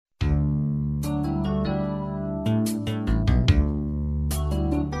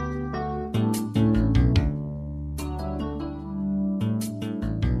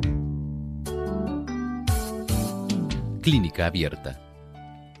Clínica Abierta,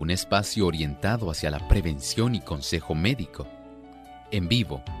 un espacio orientado hacia la prevención y consejo médico, en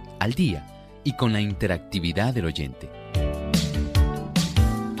vivo, al día y con la interactividad del oyente.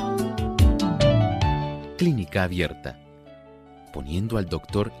 Clínica Abierta, poniendo al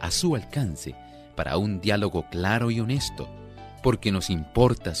doctor a su alcance para un diálogo claro y honesto, porque nos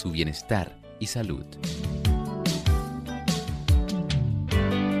importa su bienestar y salud.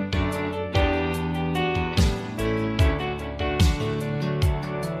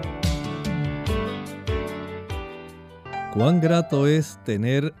 Cuán grato es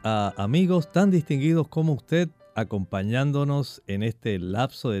tener a amigos tan distinguidos como usted acompañándonos en este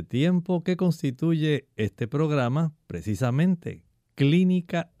lapso de tiempo que constituye este programa, precisamente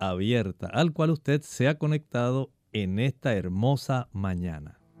Clínica Abierta, al cual usted se ha conectado en esta hermosa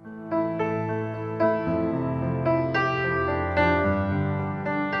mañana.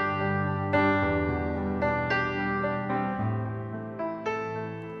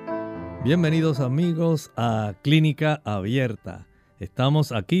 Bienvenidos amigos a Clínica Abierta.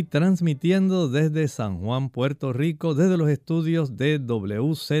 Estamos aquí transmitiendo desde San Juan, Puerto Rico, desde los estudios de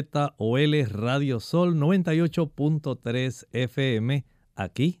WZOL Radio Sol 98.3 FM,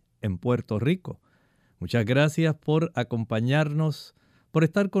 aquí en Puerto Rico. Muchas gracias por acompañarnos, por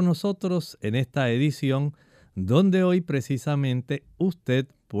estar con nosotros en esta edición, donde hoy precisamente usted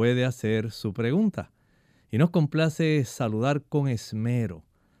puede hacer su pregunta. Y nos complace saludar con esmero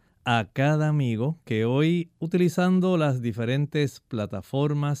a cada amigo que hoy, utilizando las diferentes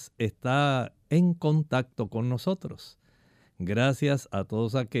plataformas, está en contacto con nosotros. Gracias a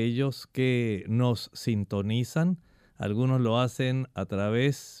todos aquellos que nos sintonizan. Algunos lo hacen a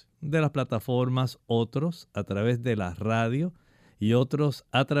través de las plataformas, otros a través de la radio y otros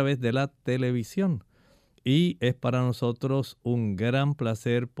a través de la televisión. Y es para nosotros un gran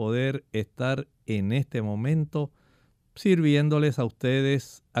placer poder estar en este momento sirviéndoles a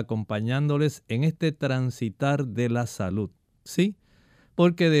ustedes, acompañándoles en este transitar de la salud. Sí,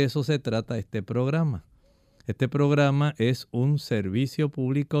 porque de eso se trata este programa. Este programa es un servicio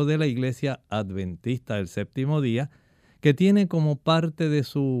público de la Iglesia Adventista del Séptimo Día que tiene como parte de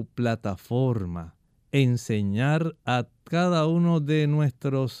su plataforma enseñar a cada uno de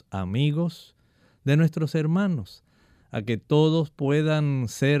nuestros amigos, de nuestros hermanos, a que todos puedan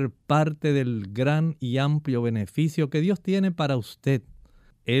ser parte del gran y amplio beneficio que Dios tiene para usted.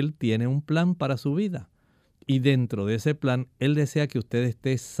 Él tiene un plan para su vida y dentro de ese plan Él desea que usted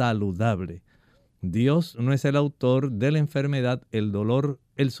esté saludable. Dios no es el autor de la enfermedad, el dolor,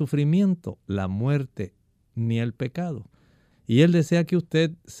 el sufrimiento, la muerte ni el pecado. Y Él desea que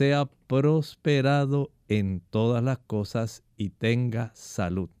usted sea prosperado en todas las cosas y tenga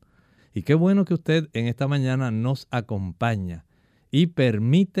salud. Y qué bueno que usted en esta mañana nos acompaña y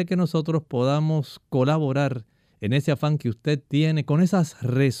permite que nosotros podamos colaborar en ese afán que usted tiene con esas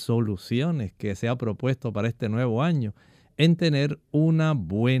resoluciones que se ha propuesto para este nuevo año en tener una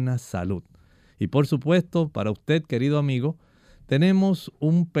buena salud. Y por supuesto, para usted, querido amigo, tenemos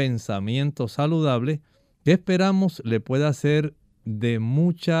un pensamiento saludable que esperamos le pueda ser de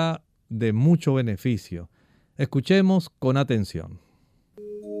mucho beneficio. Escuchemos con atención.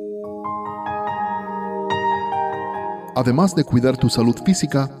 Además de cuidar tu salud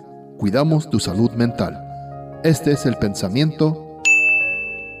física, cuidamos tu salud mental. Este es el pensamiento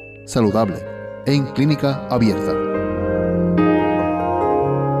saludable en Clínica Abierta.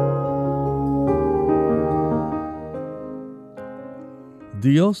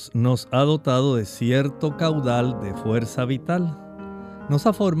 Dios nos ha dotado de cierto caudal de fuerza vital. Nos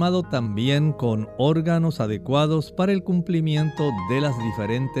ha formado también con órganos adecuados para el cumplimiento de las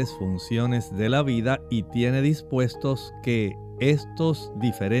diferentes funciones de la vida y tiene dispuestos que estos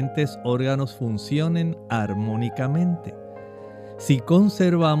diferentes órganos funcionen armónicamente. Si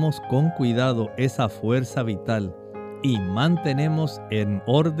conservamos con cuidado esa fuerza vital y mantenemos en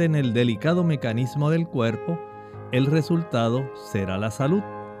orden el delicado mecanismo del cuerpo, el resultado será la salud.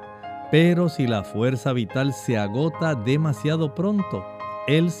 Pero si la fuerza vital se agota demasiado pronto,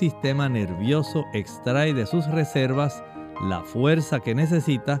 el sistema nervioso extrae de sus reservas la fuerza que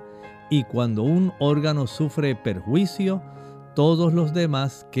necesita y cuando un órgano sufre perjuicio, todos los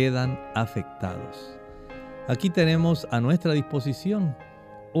demás quedan afectados. Aquí tenemos a nuestra disposición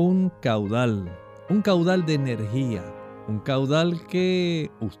un caudal de energía, un caudal que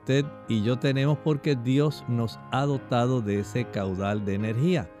usted y yo tenemos porque Dios nos ha dotado de ese caudal de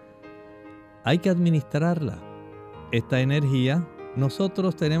energía. Hay que administrarla. Esta energía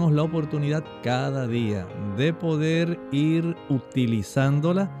nosotros tenemos la oportunidad cada día de poder ir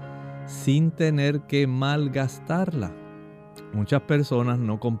utilizándola sin tener que malgastarla. Muchas personas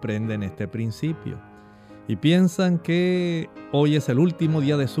no comprenden este principio y piensan que hoy es el último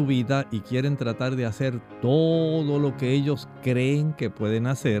día de su vida y quieren tratar de hacer todo lo que ellos creen que pueden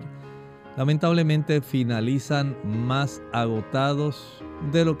hacer, lamentablemente finalizan más agotados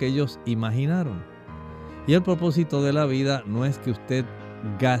de lo que ellos imaginaron. Y el propósito de la vida no es que usted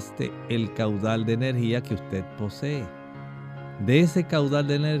gaste el caudal de energía que usted posee. De ese caudal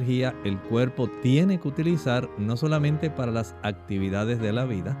de energía el cuerpo tiene que utilizar no solamente para las actividades de la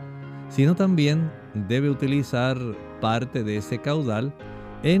vida, sino también debe utilizar parte de ese caudal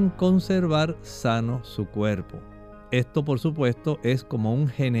en conservar sano su cuerpo. Esto, por supuesto, es como un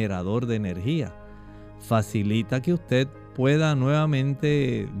generador de energía. Facilita que usted pueda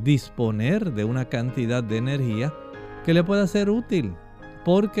nuevamente disponer de una cantidad de energía que le pueda ser útil,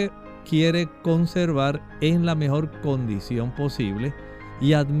 porque quiere conservar en la mejor condición posible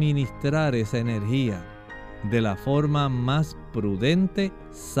y administrar esa energía de la forma más prudente,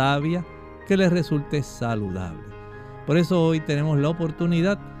 sabia, que le resulte saludable. Por eso hoy tenemos la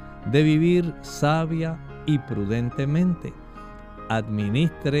oportunidad de vivir sabia y prudentemente.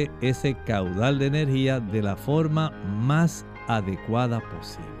 Administre ese caudal de energía de la forma más adecuada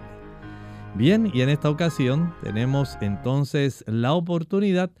posible. Bien, y en esta ocasión tenemos entonces la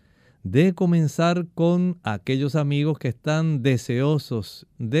oportunidad de comenzar con aquellos amigos que están deseosos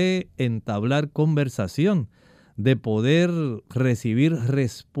de entablar conversación, de poder recibir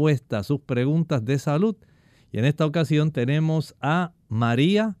respuesta a sus preguntas de salud. Y en esta ocasión tenemos a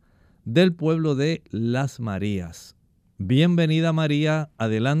María del pueblo de Las Marías. Bienvenida, María,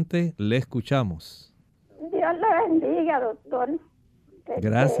 adelante, le escuchamos. Dios le bendiga, doctor.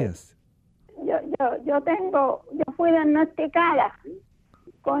 Gracias. Yo fui diagnosticada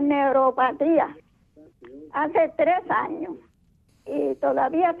con neuropatía hace 3 años y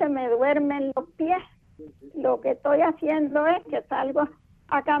todavía se me duermen los pies. Lo que estoy haciendo es que salgo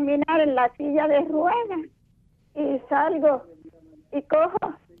a caminar en la silla de ruedas y salgo y cojo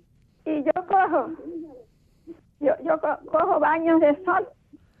cojo baños de sol.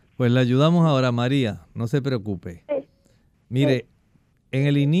 Pues le ayudamos ahora, María, no se preocupe. Sí. Mire, en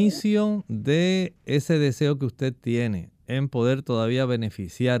el inicio de ese deseo que usted tiene en poder todavía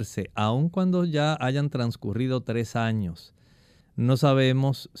beneficiarse, aun cuando ya hayan transcurrido 3 años, no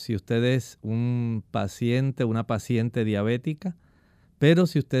sabemos si usted es un paciente, una paciente diabética, pero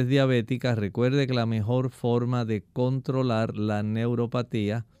si usted es diabética, recuerde que la mejor forma de controlar la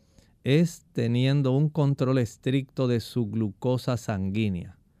neuropatía es teniendo un control estricto de su glucosa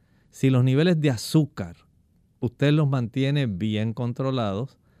sanguínea. Si los niveles de azúcar usted los mantiene bien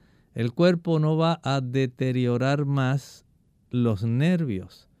controlados, el cuerpo no va a deteriorar más los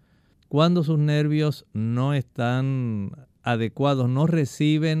nervios. Cuando sus nervios no están adecuados, no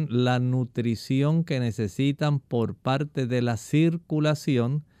reciben la nutrición que necesitan por parte de la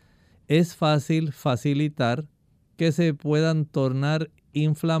circulación, es fácil facilitar que se puedan tornar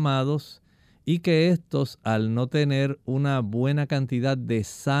inflamados y que estos, al no tener una buena cantidad de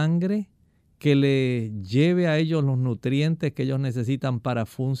sangre que le lleve a ellos los nutrientes que ellos necesitan para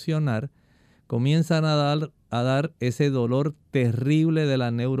funcionar, comienzan a dar ese dolor terrible de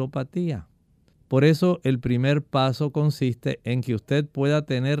la neuropatía. Por eso el primer paso consiste en que usted pueda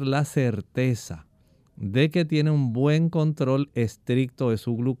tener la certeza de que tiene un buen control estricto de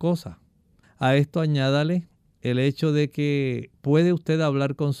su glucosa. A esto añádale el hecho de que puede usted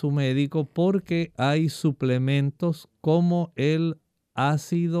hablar con su médico porque hay suplementos como el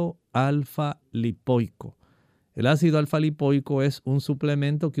ácido alfa lipoico. El ácido alfa lipoico es un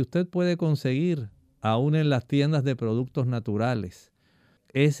suplemento que usted puede conseguir aún en las tiendas de productos naturales.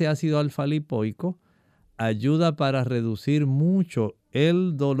 Ese ácido alfa lipoico ayuda para reducir mucho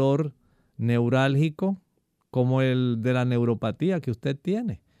el dolor neurálgico como el de la neuropatía que usted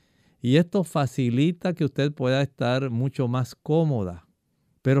tiene. Y esto facilita que usted pueda estar mucho más cómoda.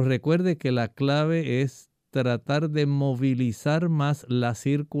 Pero recuerde que la clave es tratar de movilizar más la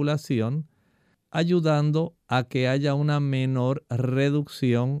circulación, ayudando a que haya una menor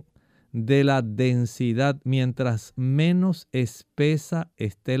reducción de la densidad mientras menos espesa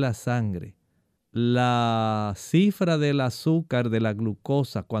esté la sangre. La cifra del azúcar, de la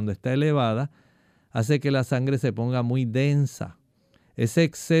glucosa, cuando está elevada, hace que la sangre se ponga muy densa. Ese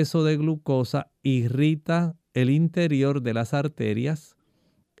exceso de glucosa irrita el interior de las arterias.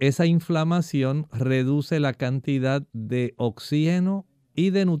 Esa inflamación reduce la cantidad de oxígeno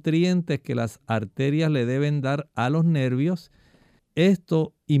y de nutrientes que las arterias le deben dar a los nervios.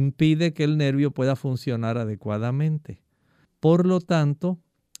 Esto impide que el nervio pueda funcionar adecuadamente. Por lo tanto,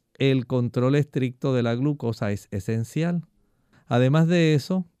 el control estricto de la glucosa es esencial. Además de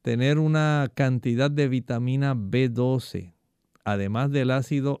eso, tener una cantidad de vitamina B12, además del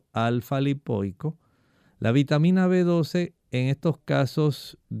ácido alfa lipoico, La vitamina B12 en estos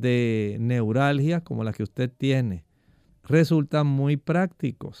casos de neuralgia como la que usted tiene resultan muy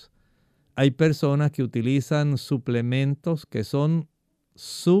prácticos. Hay personas que utilizan suplementos que son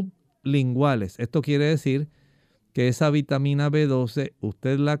sublinguales. Esto quiere decir que esa vitamina B12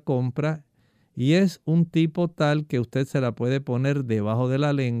 usted la compra y es un tipo tal que usted se la puede poner debajo de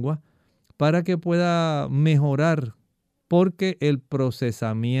la lengua para que pueda mejorar, porque el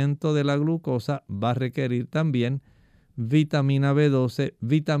procesamiento de la glucosa va a requerir también vitamina B12,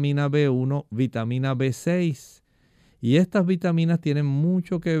 vitamina B1, vitamina B6. Y estas vitaminas tienen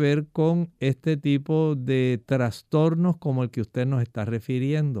mucho que ver con este tipo de trastornos como el que usted nos está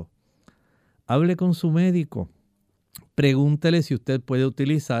refiriendo. Hable con su médico. Pregúntele si usted puede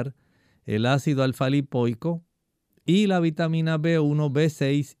utilizar el ácido alfa-lipoico y la vitamina B1,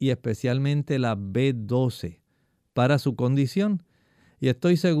 B6 y especialmente la B12 para su condición. Y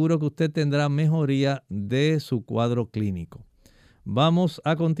estoy seguro que usted tendrá mejoría de su cuadro clínico. Vamos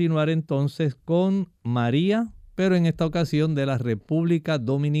a continuar entonces con María, pero en esta ocasión de la República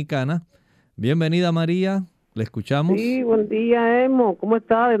Dominicana. Bienvenida, María, le escuchamos. Sí, buen día, Elmo. ¿Cómo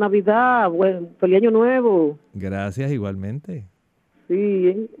está? De Navidad, feliz año nuevo. Gracias, igualmente.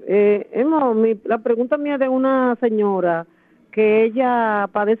 Sí, Elmo, la pregunta mía es de una señora que ella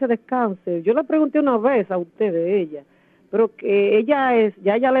padece de cáncer. Yo le pregunté una vez a usted de ella, pero que ella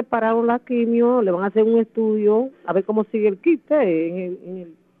ya le pararon la quimio, le van a hacer un estudio a ver cómo sigue el quiste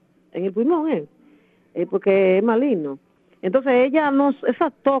en el pulmón, porque es maligno. Entonces ella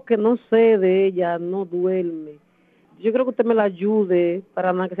esa tos que no sé de ella, no duerme. Yo creo que usted me la ayude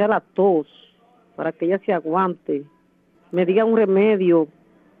para que sea la tos, para que ella se aguante, me diga un remedio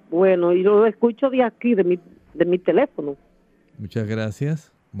bueno, y lo escucho de aquí, de mi teléfono. Muchas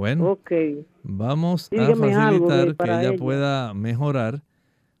gracias. Bueno, okay. Vamos Dígame a facilitar algo, que ella pueda mejorar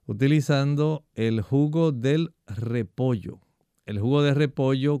utilizando el jugo del repollo. El jugo de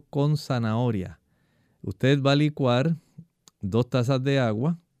repollo con zanahoria. Usted va a licuar 2 tazas de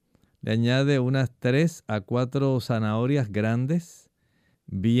agua, le añade unas 3 a 4 zanahorias grandes,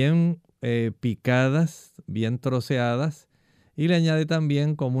 bien picadas, bien troceadas, y le añade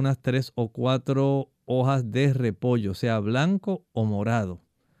también como unas 3 o 4 hojas de repollo, sea blanco o morado.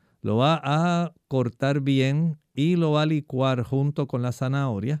 Lo va a cortar bien y lo va a licuar junto con la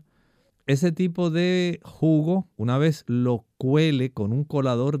zanahoria. Ese tipo de jugo, una vez lo cuele con un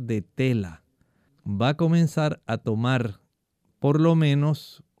colador de tela, va a comenzar a tomar, por lo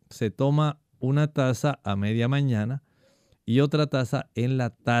menos se toma una taza a media mañana y otra taza en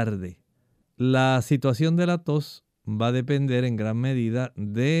la tarde. La situación de la tos va a depender en gran medida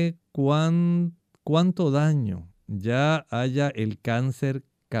de cuánto daño ya haya el cáncer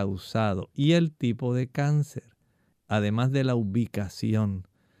causado y el tipo de cáncer, además de la ubicación.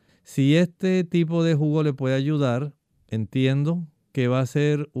 Si este tipo de jugo le puede ayudar, entiendo que va a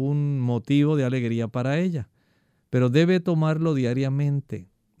ser un motivo de alegría para ella, pero debe tomarlo diariamente,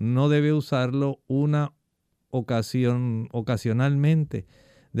 no debe usarlo una ocasionalmente.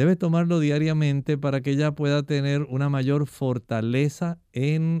 Debe tomarlo diariamente para que ella pueda tener una mayor fortaleza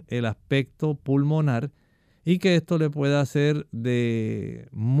en el aspecto pulmonar y que esto le pueda ser de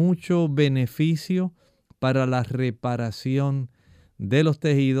mucho beneficio para la reparación de los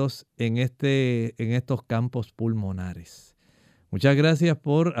tejidos en estos campos pulmonares. Muchas gracias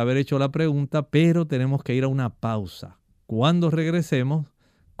por haber hecho la pregunta, pero tenemos que ir a una pausa. Cuando regresemos,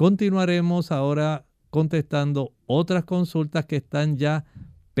 continuaremos ahora contestando otras consultas que están ya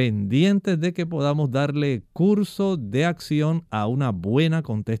pendientes de que podamos darle curso de acción a una buena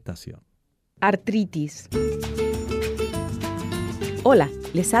contestación. Artritis. Hola,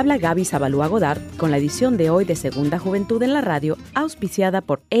 les habla Gaby Zabalúa Godard con la edición de hoy de Segunda Juventud en la Radio, auspiciada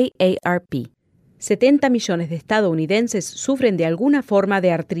por AARP. 70 millones de estadounidenses sufren de alguna forma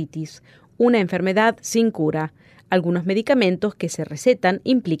de artritis, una enfermedad sin cura. Algunos medicamentos que se recetan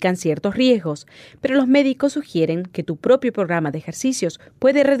implican ciertos riesgos, pero los médicos sugieren que tu propio programa de ejercicios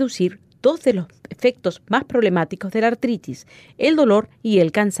puede reducir 2 de los efectos más problemáticos de la artritis, el dolor y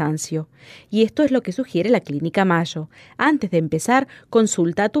el cansancio. Y esto es lo que sugiere la Clínica Mayo. Antes de empezar,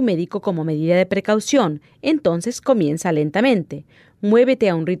 consulta a tu médico como medida de precaución. Entonces comienza lentamente. Muévete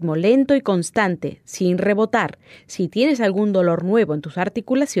a un ritmo lento y constante, sin rebotar. Si tienes algún dolor nuevo en tus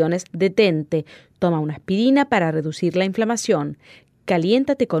articulaciones, detente. Toma una aspirina para reducir la inflamación.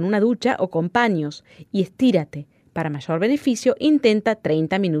 Caliéntate con una ducha o con paños y estírate. Para mayor beneficio, intenta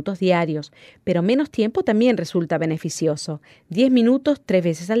 30 minutos diarios, pero menos tiempo también resulta beneficioso. 10 minutos 3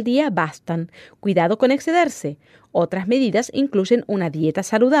 veces al día bastan. Cuidado con excederse. Otras medidas incluyen una dieta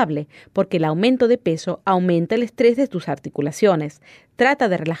saludable, porque el aumento de peso aumenta el estrés de tus articulaciones. Trata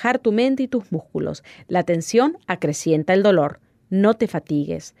de relajar tu mente y tus músculos. La tensión acrecienta el dolor. No te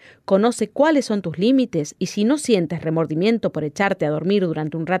fatigues. Conoce cuáles son tus límites y si no sientes remordimiento por echarte a dormir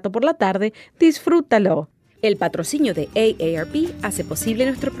durante un rato por la tarde, disfrútalo. El patrocinio de AARP hace posible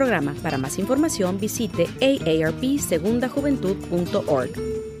nuestro programa. Para más información, visite aarpsegundajuventud.org.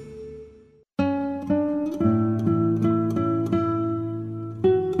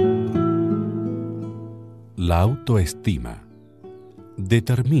 La autoestima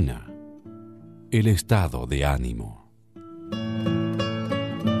determina el estado de ánimo.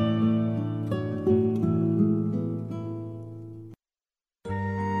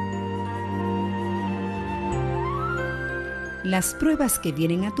 Las pruebas que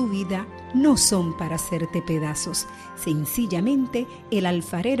vienen a tu vida no son para hacerte pedazos. Sencillamente, el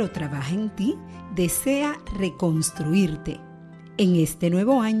alfarero trabaja en ti, desea reconstruirte. En este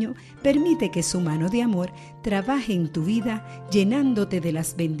nuevo año, permite que su mano de amor trabaje en tu vida, llenándote de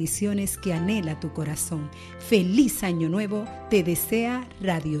las bendiciones que anhela tu corazón. ¡Feliz Año Nuevo! Te desea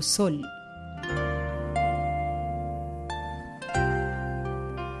Radio Sol.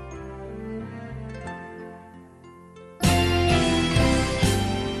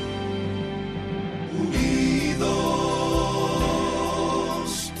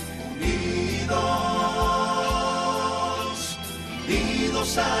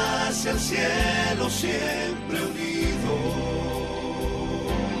 Hacia el cielo, siempre unidos,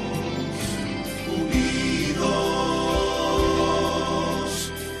 unidos,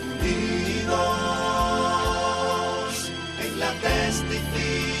 unidos, en la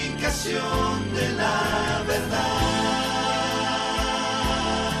testificación de la verdad,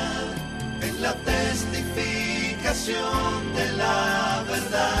 en la testificación de la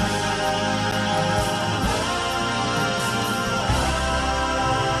verdad.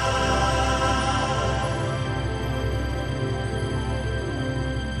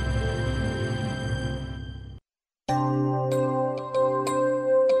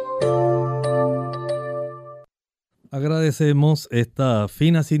 Agradecemos esta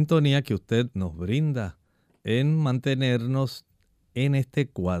fina sintonía que usted nos brinda en mantenernos en este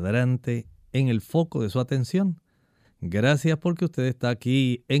cuadrante, en el foco de su atención. Gracias porque usted está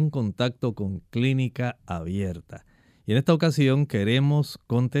aquí en contacto con Clínica Abierta. Y en esta ocasión queremos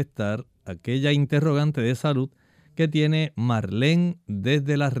contestar aquella interrogante de salud que tiene Marlene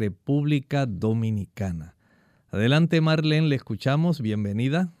desde la República Dominicana. Adelante, Marlene, le escuchamos.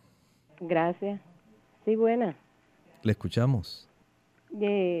 Bienvenida. Gracias. Sí, buena. Le escuchamos.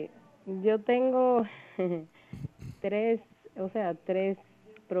 Yo tengo tres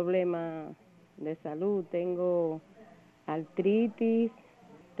problemas de salud. Tengo artritis,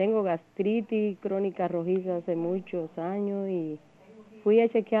 tengo gastritis crónica rojiza hace muchos años y fui a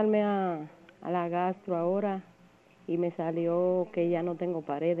chequearme a la gastro ahora y me salió que ya no tengo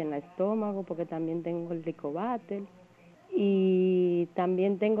pared en el estómago porque también tengo el Helicobacter y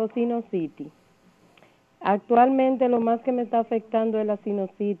también tengo sinusitis. Actualmente lo más que me está afectando es la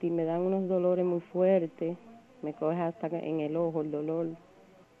sinusitis, me dan unos dolores muy fuertes, me coge hasta en el ojo el dolor,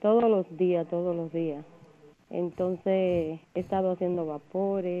 todos los días. Entonces he estado haciendo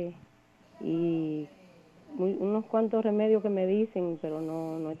vapores y unos cuantos remedios que me dicen, pero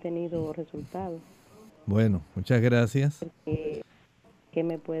no he tenido resultados. Bueno, muchas gracias. ¿Qué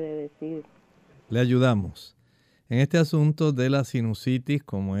me puede decir? Le ayudamos. En este asunto de la sinusitis,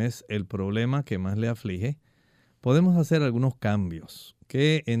 como es el problema que más le aflige, podemos hacer algunos cambios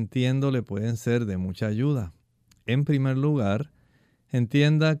que entiendo le pueden ser de mucha ayuda. En primer lugar,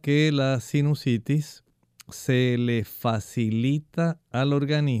 entienda que la sinusitis se le facilita al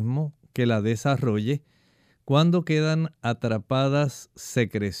organismo que la desarrolle cuando quedan atrapadas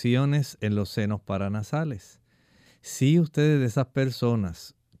secreciones en los senos paranasales. Si usted es de esas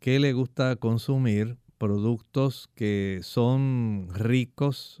personas que le gusta consumir productos que son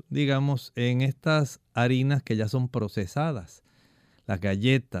ricos, digamos, en estas harinas que ya son procesadas, las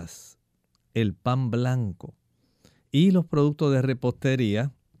galletas, el pan blanco y los productos de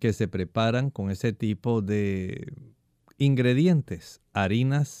repostería que se preparan con ese tipo de ingredientes,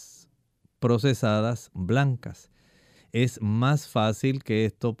 harinas procesadas blancas. Es más fácil que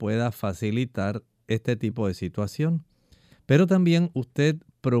esto pueda facilitar este tipo de situación. Pero también usted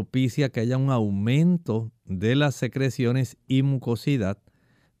propicia que haya un aumento de las secreciones y mucosidad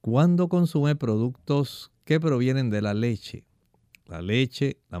cuando consume productos que provienen de la leche. La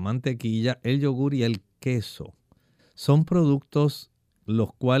leche, la mantequilla, el yogur y el queso. son productos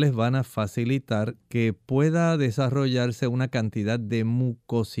los cuales van a facilitar que pueda desarrollarse una cantidad de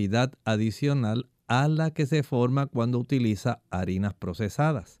mucosidad adicional a la que se forma cuando utiliza harinas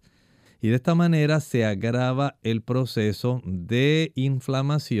procesadas. Y de esta manera se agrava el proceso de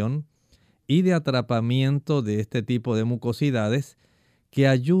inflamación y de atrapamiento de este tipo de mucosidades, que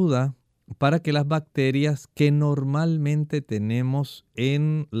ayuda para que las bacterias que normalmente tenemos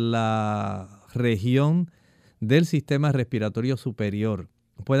en la región del sistema respiratorio superior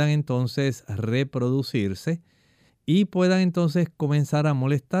puedan entonces reproducirse y puedan entonces comenzar a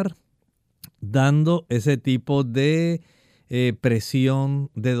molestar, dando ese tipo de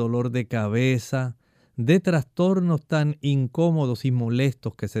presión, de dolor de cabeza, de trastornos tan incómodos y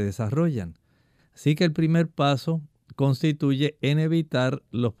molestos que se desarrollan. Así que el primer paso constituye en evitar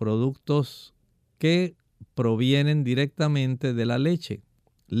los productos que provienen directamente de la leche.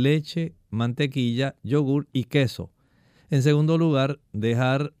 Leche, mantequilla, yogur y queso. En segundo lugar,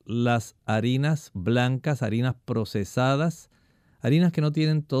 dejar las harinas blancas, harinas procesadas, harinas que no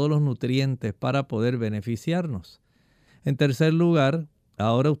tienen todos los nutrientes para poder beneficiarnos. En tercer lugar,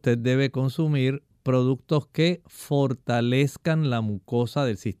 ahora usted debe consumir productos que fortalezcan la mucosa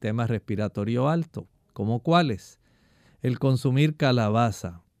del sistema respiratorio alto. ¿Cómo cuáles? El consumir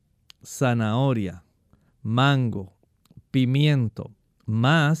calabaza, zanahoria, mango, pimiento,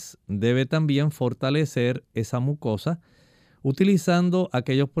 más debe también fortalecer esa mucosa utilizando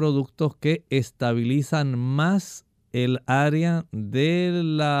aquellos productos que estabilizan más el área de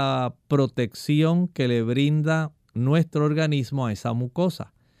la protección que le brinda nuestro organismo a esa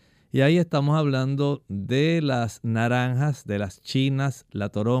mucosa. Y ahí estamos hablando de las naranjas, de las chinas, la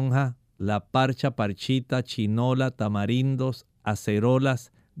toronja, la parcha, parchita, chinola, tamarindos,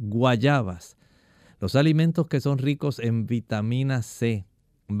 acerolas, guayabas. Los alimentos que son ricos en vitamina C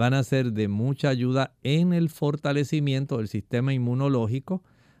van a ser de mucha ayuda en el fortalecimiento del sistema inmunológico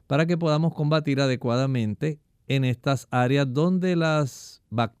para que podamos combatir adecuadamente en estas áreas donde las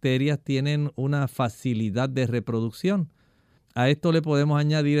bacterias tienen una facilidad de reproducción. A esto le podemos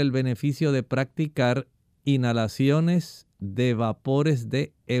añadir el beneficio de practicar inhalaciones de vapores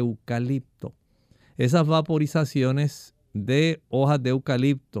de eucalipto. Esas vaporizaciones de hojas de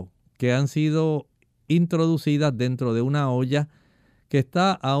eucalipto que han sido introducidas dentro de una olla que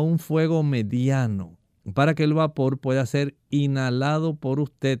está a un fuego mediano para que el vapor pueda ser inhalado por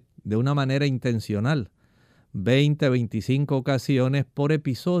usted de una manera intencional, 20-25 ocasiones por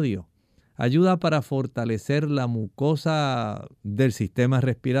episodio. Ayuda para fortalecer la mucosa del sistema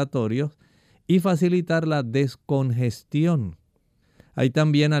respiratorio y facilitar la descongestión. Hay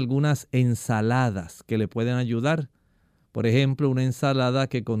también algunas ensaladas que le pueden ayudar. Por ejemplo, una ensalada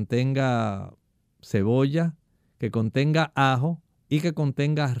que contenga cebolla, que contenga ajo y que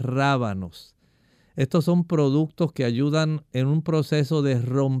contenga rábanos. Estos son productos que ayudan en un proceso de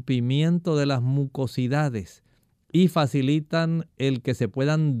rompimiento de las mucosidades y facilitan el que se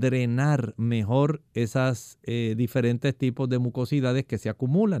puedan drenar mejor esas diferentes tipos de mucosidades que se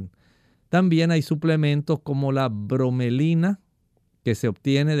acumulan. También hay suplementos como la bromelina, que se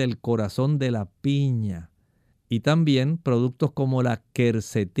obtiene del corazón de la piña, y también productos como la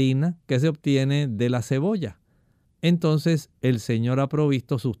quercetina, que se obtiene de la cebolla. Entonces, el Señor ha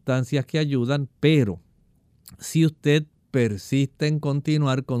provisto sustancias que ayudan, pero si usted persiste en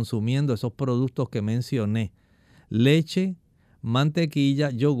continuar consumiendo esos productos que mencioné, leche, mantequilla,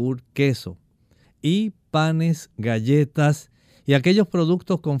 yogur, queso y panes, galletas y aquellos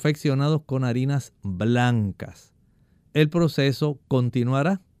productos confeccionados con harinas blancas, el proceso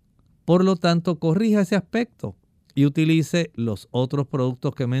continuará. Por lo tanto, corrija ese aspecto y utilice los otros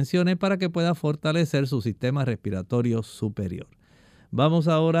productos que mencioné para que pueda fortalecer su sistema respiratorio superior. Vamos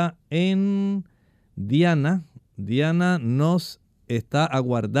ahora en Diana. Diana nos está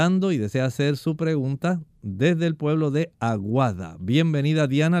aguardando y desea hacer su pregunta desde el pueblo de Aguada. Bienvenida,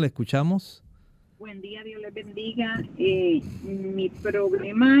 Diana, le escuchamos. Buen día, Dios les bendiga. Mi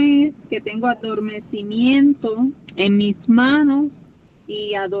problema es que tengo adormecimiento en mis manos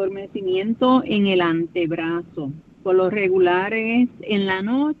y adormecimiento en el antebrazo. Por lo regular es en la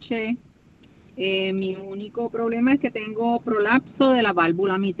noche. Mi único problema es que tengo prolapso de la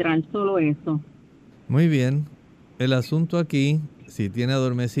válvula mitral, solo eso. Muy bien. El asunto aquí, si tiene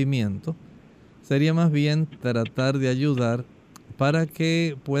adormecimiento, sería más bien tratar de ayudar para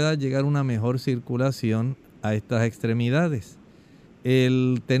que pueda llegar una mejor circulación a estas extremidades.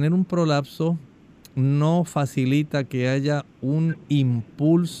 El tener un prolapso no facilita que haya un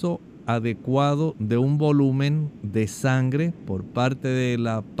impulso adecuado de un volumen de sangre por parte de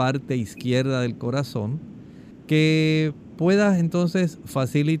la parte izquierda del corazón que pueda entonces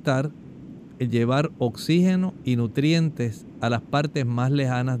facilitar llevar oxígeno y nutrientes a las partes más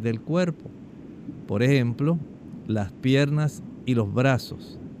lejanas del cuerpo. Por ejemplo, las piernas y los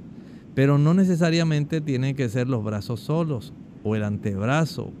brazos. Pero no necesariamente tienen que ser los brazos solos, o el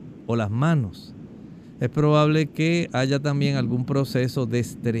antebrazo, o las manos. Es probable que haya también algún proceso de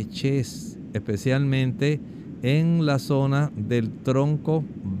estrechez, especialmente en la zona del tronco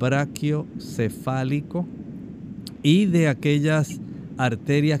brachiocefálico y de aquellas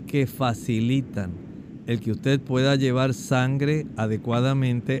arterias que facilitan el que usted pueda llevar sangre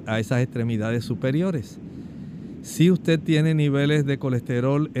adecuadamente a esas extremidades superiores. Si usted tiene niveles de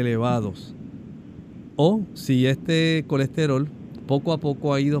colesterol elevados o si este colesterol poco a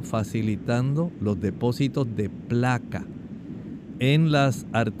poco ha ido facilitando los depósitos de placa en las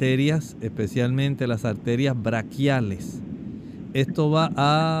arterias, especialmente las arterias braquiales, esto va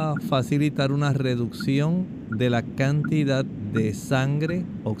a facilitar una reducción de la cantidad de sangre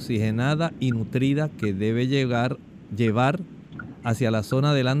oxigenada y nutrida que debe llevar hacia la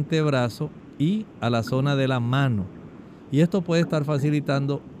zona del antebrazo y a la zona de la mano. Y esto puede estar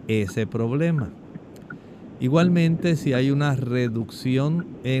facilitando ese problema. Igualmente, si hay una reducción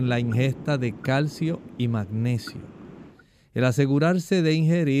en la ingesta de calcio y magnesio, el asegurarse de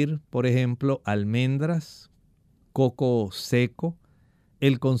ingerir, por ejemplo, almendras, coco seco,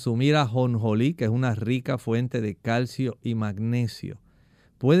 el consumir ajonjolí, que es una rica fuente de calcio y magnesio,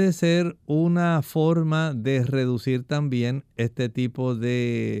 puede ser una forma de reducir también este tipo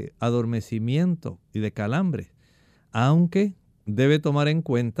de adormecimiento y de calambre. Aunque debe tomar en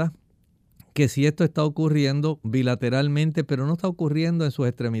cuenta que si esto está ocurriendo bilateralmente, pero no está ocurriendo en sus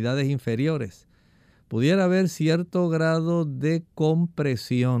extremidades inferiores, pudiera haber cierto grado de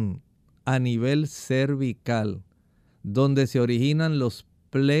compresión a nivel cervical, donde se originan los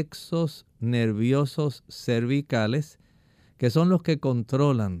plexos nerviosos cervicales, que son los que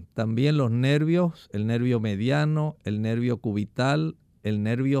controlan también los nervios, el nervio mediano, el nervio cubital, el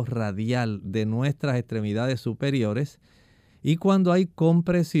nervio radial de nuestras extremidades superiores. Y cuando hay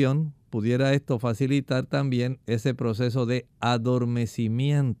compresión, pudiera esto facilitar también ese proceso de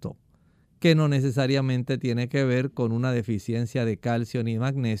adormecimiento, que no necesariamente tiene que ver con una deficiencia de calcio ni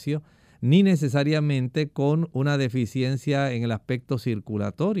magnesio, ni necesariamente con una deficiencia en el aspecto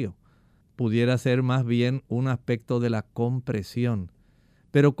circulatorio. Pudiera ser más bien un aspecto de la compresión.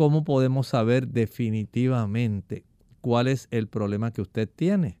 Pero ¿cómo podemos saber definitivamente cuál es el problema que usted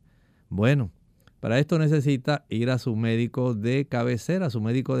tiene? Bueno, para esto necesita ir a su médico de cabecera, a su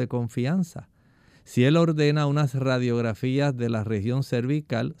médico de confianza. Si él ordena unas radiografías de la región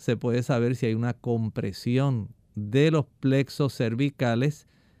cervical, se puede saber si hay una compresión de los plexos cervicales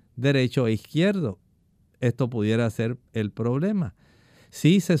derecho e izquierdo. Esto pudiera ser el problema.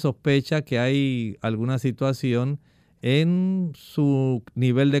 Si se sospecha que hay alguna situación en su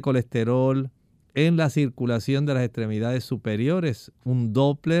nivel de colesterol, en la circulación de las extremidades superiores, un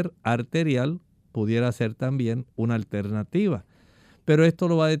Doppler arterial pudiera ser también una alternativa. Pero esto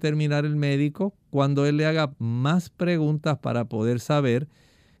lo va a determinar el médico cuando él le haga más preguntas para poder saber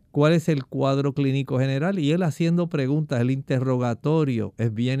cuál es el cuadro clínico general. Y él haciendo preguntas, el interrogatorio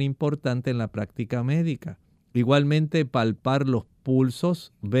es bien importante en la práctica médica. Igualmente palpar los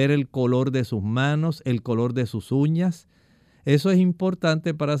pulsos, ver el color de sus manos, el color de sus uñas. Eso es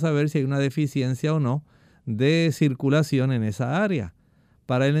importante para saber si hay una deficiencia o no de circulación en esa área.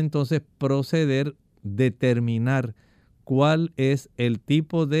 Para él entonces proceder, determinar cuál es el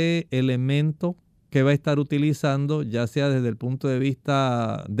tipo de elemento que va a estar utilizando, ya sea desde el punto de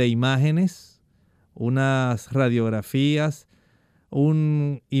vista de imágenes, unas radiografías,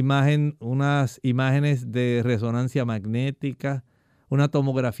 unas imágenes de resonancia magnética, una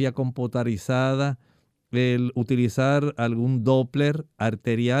tomografía computarizada, el utilizar algún Doppler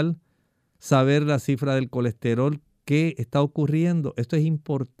arterial, saber la cifra del colesterol, qué está ocurriendo. Esto es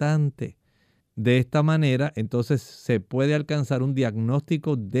importante. De esta manera, entonces, se puede alcanzar un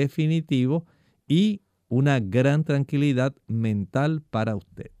diagnóstico definitivo y una gran tranquilidad mental para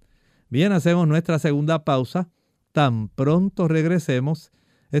usted. Bien, hacemos nuestra segunda pausa. Tan pronto regresemos,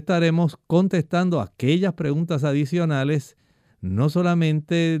 estaremos contestando aquellas preguntas adicionales, no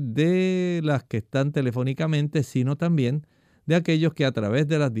solamente de las que están telefónicamente, sino también de aquellos que a través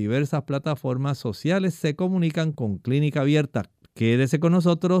de las diversas plataformas sociales se comunican con Clínica Abierta. Quédese con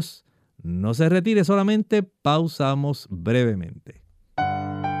nosotros, no se retire, solamente pausamos brevemente.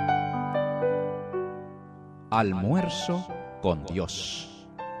 Almuerzo con Dios.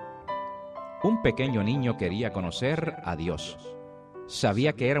 Un pequeño niño quería conocer a Dios.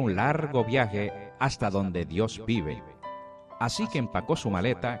 Sabía que era un largo viaje hasta donde Dios vive. Así que empacó su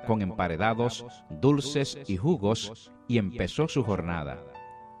maleta con emparedados, dulces y jugos y empezó su jornada.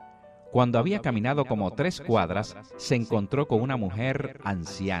 Cuando había caminado como 3 cuadras, se encontró con una mujer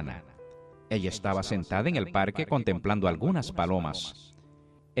anciana. Ella estaba sentada en el parque contemplando algunas palomas.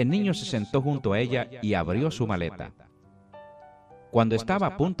 El niño se sentó junto a ella y abrió su maleta. Cuando estaba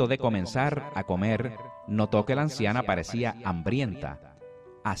a punto de comenzar a comer, notó que la anciana parecía hambrienta,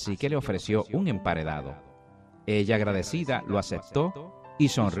 así que le ofreció un emparedado. Ella, agradecida, lo aceptó y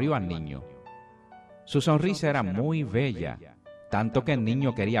sonrió al niño. Su sonrisa era muy bella, tanto que el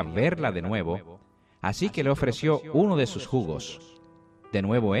niño quería verla de nuevo, así que le ofreció uno de sus jugos. De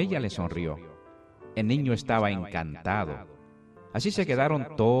nuevo ella le sonrió. El niño estaba encantado. Así se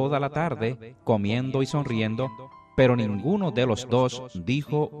quedaron toda la tarde comiendo y sonriendo, pero ninguno de los dos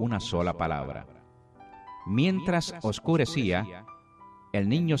dijo una sola palabra. Mientras oscurecía, el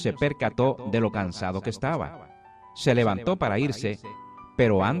niño se percató de lo cansado que estaba. Se levantó para irse,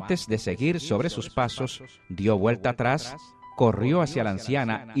 pero antes de seguir sobre sus pasos, dio vuelta atrás, corrió hacia la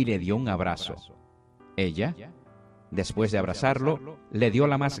anciana y le dio un abrazo. Ella, después de abrazarlo, le dio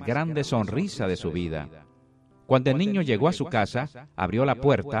la más grande sonrisa de su vida. Cuando el niño llegó a su casa, abrió la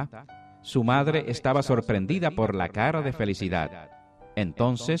puerta. Su madre estaba sorprendida por la cara de felicidad.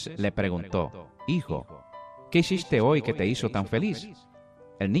 Entonces le preguntó: «Hijo, ¿qué hiciste hoy que te hizo tan feliz?».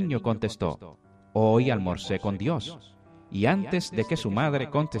 El niño contestó: «Hoy almorcé con Dios». Y antes de que su madre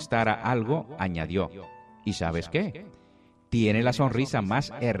contestara algo, añadió: «¿Y sabes qué? Tiene la sonrisa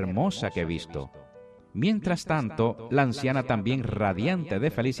más hermosa que he visto». Mientras tanto, la anciana, también radiante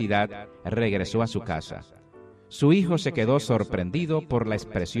de felicidad, regresó a su casa. Su hijo se quedó sorprendido por la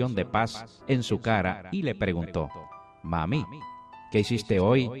expresión de paz en su cara y le preguntó: «Mami, ¿qué hiciste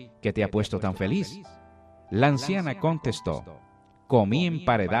hoy que te ha puesto tan feliz?». La anciana contestó: «Comí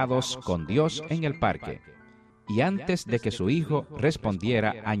emparedados con Dios en el parque». Y antes de que su hijo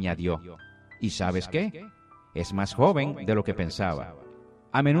respondiera, añadió: «¿Y sabes qué? Es más joven de lo que pensaba».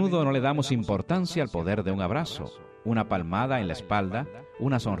 A menudo no le damos importancia al poder de un abrazo, una palmada en la espalda,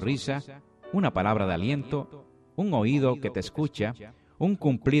 una sonrisa, una palabra de aliento, un oído que te escucha, un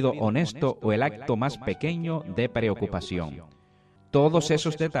cumplido honesto o el acto más pequeño de preocupación. Todos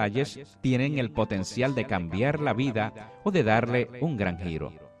esos detalles tienen el potencial de cambiar la vida o de darle un gran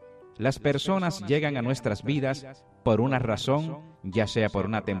giro. Las personas llegan a nuestras vidas por una razón, ya sea por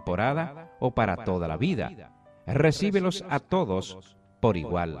una temporada o para toda la vida. Recíbelos a todos por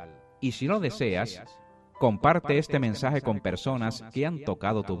igual. Y si lo deseas, comparte este mensaje con personas que han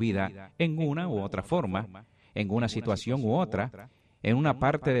tocado tu vida en una u otra forma, en una situación u otra, en una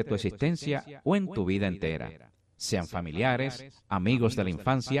parte de tu existencia o en tu vida entera. Sean familiares, amigos de la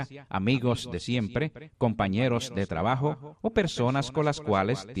infancia, amigos de siempre, compañeros de trabajo o personas con las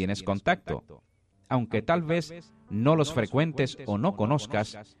cuales tienes contacto. Aunque tal vez no los frecuentes o no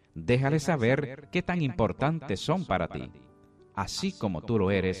conozcas, déjales saber qué tan importantes son para ti, así como tú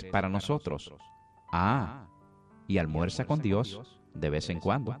lo eres para nosotros. Y almuerza con Dios de vez en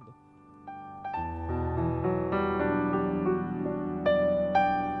cuando.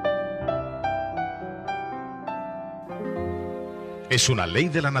 Es una ley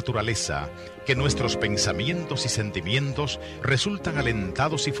de la naturaleza que nuestros pensamientos y sentimientos resultan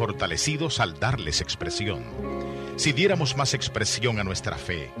alentados y fortalecidos al darles expresión. Si diéramos más expresión a nuestra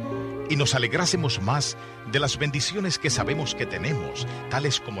fe y nos alegrásemos más de las bendiciones que sabemos que tenemos,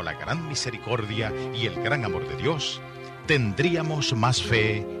 tales como la gran misericordia y el gran amor de Dios, tendríamos más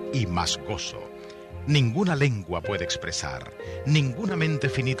fe y más gozo. Ninguna lengua puede expresar, ninguna mente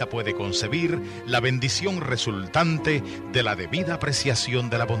finita puede concebir la bendición resultante de la debida apreciación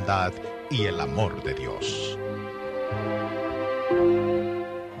de la bondad y el amor de Dios.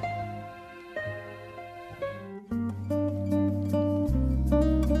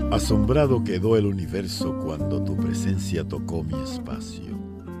 Asombrado quedó el universo cuando tu presencia tocó mi espacio.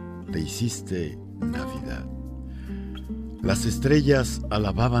 Te hiciste Navidad. Las estrellas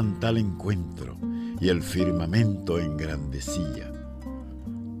alababan tal encuentro y el firmamento engrandecía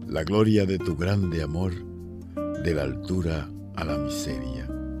la gloria de tu grande amor, de la altura a la miseria.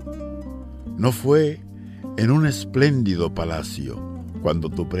 No fue en un espléndido palacio cuando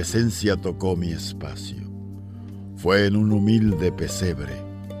tu presencia tocó mi espacio. Fue en un humilde pesebre,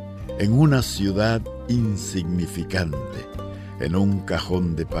 en una ciudad insignificante, en un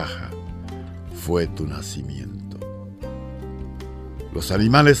cajón de paja, fue tu nacimiento. Los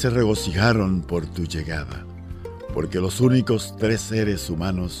animales se regocijaron por tu llegada, porque los únicos 3 seres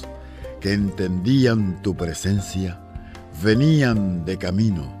humanos que entendían tu presencia venían de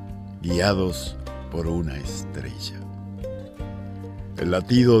camino, guiados por una estrella. El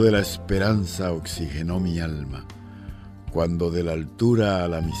latido de la esperanza oxigenó mi alma, cuando de la altura a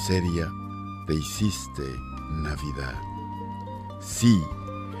la miseria te hiciste Navidad. Sí,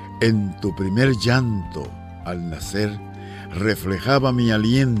 En tu primer llanto, al nacer, reflejaba mi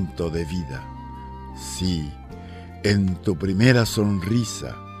aliento de vida. Sí, en tu primera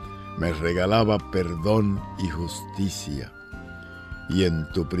sonrisa me regalaba perdón y justicia. Y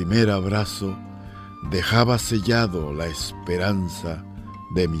en tu primer abrazo dejaba sellado la esperanza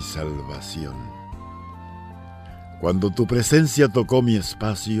de mi salvación. Cuando tu presencia tocó mi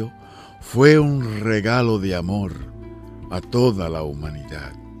espacio, fue un regalo de amor a toda la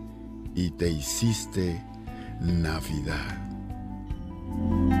humanidad, y te hiciste Navidad.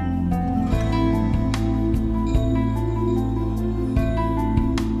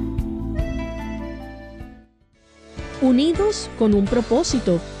 Unidos con un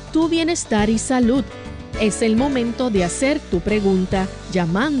propósito, tu bienestar y salud. Es el momento de hacer tu pregunta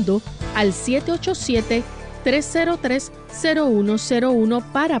llamando al 787-303-0101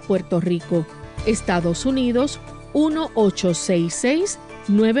 para Puerto Rico, Estados Unidos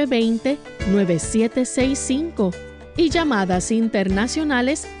 1866-920-9765 y llamadas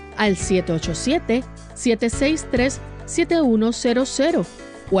internacionales al 787-763-7100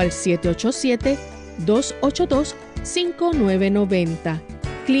 o al 787-282-5990.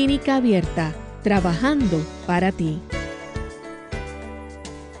 Clínica Abierta, trabajando para ti.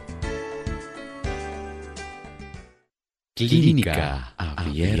 Clínica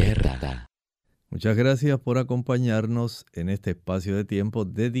Abierta. Muchas gracias por acompañarnos en este espacio de tiempo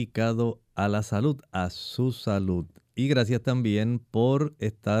dedicado a la salud, a su salud. Y gracias también por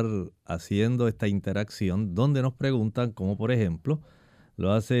estar haciendo esta interacción donde nos preguntan, como por ejemplo,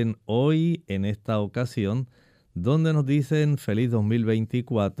 lo hacen hoy en esta ocasión, donde nos dicen feliz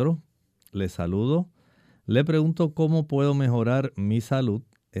 2024, les saludo, le pregunto cómo puedo mejorar mi salud,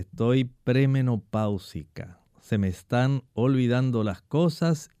 estoy premenopáusica, se me están olvidando las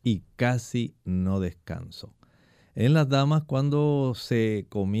cosas y casi no descanso. En las damas, cuando se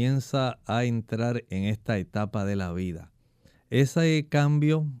comienza a entrar en esta etapa de la vida, ese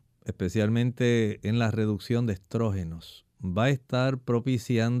cambio, especialmente en la reducción de estrógenos, va a estar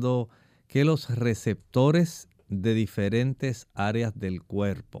propiciando que los receptores de diferentes áreas del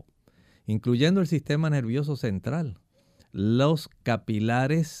cuerpo, incluyendo el sistema nervioso central, los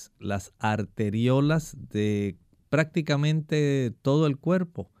capilares, las arteriolas de prácticamente todo el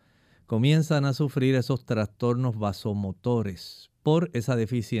cuerpo, comienzan a sufrir esos trastornos vasomotores por esa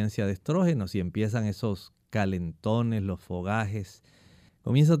deficiencia de estrógenos y empiezan esos calentones, los fogajes.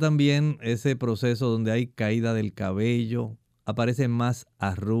 Comienza también ese proceso donde hay caída del cabello, aparecen más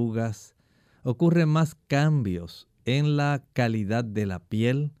arrugas, ocurren más cambios en la calidad de la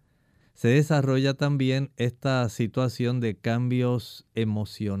piel. Se desarrolla también esta situación de cambios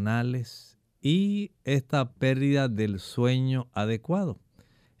emocionales y esta pérdida del sueño adecuado.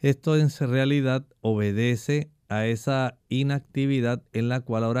 Esto en realidad obedece a esa inactividad en la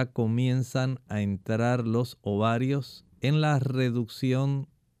cual ahora comienzan a entrar los ovarios en la reducción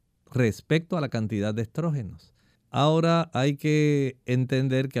respecto a la cantidad de estrógenos. Ahora hay que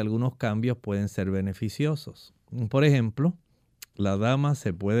entender que algunos cambios pueden ser beneficiosos. Por ejemplo, la dama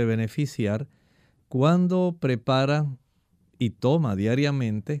se puede beneficiar cuando prepara y toma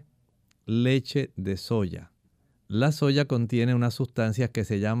diariamente leche de soya. La soya contiene unas sustancias que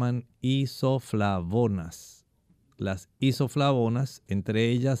se llaman isoflavonas. Las isoflavonas, entre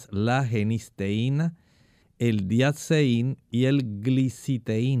ellas la genisteína, el diaceín y el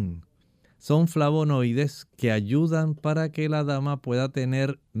gliciteín, son flavonoides que ayudan para que la dama pueda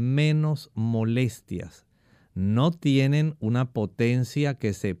tener menos molestias. No tienen una potencia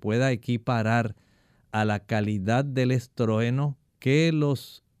que se pueda equiparar a la calidad del estrógeno que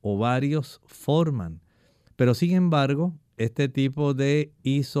los ovarios forman. Pero sin embargo, este tipo de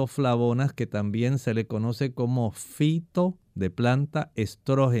isoflavonas, que también se le conoce como fito de planta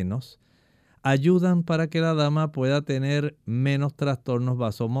estrógenos, ayudan para que la dama pueda tener menos trastornos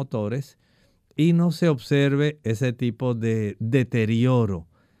vasomotores y no se observe ese tipo de deterioro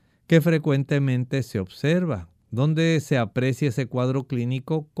que frecuentemente se observa, donde se aprecia ese cuadro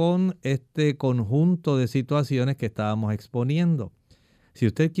clínico con este conjunto de situaciones que estábamos exponiendo. Si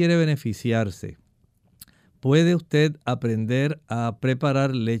usted quiere beneficiarse, puede usted aprender a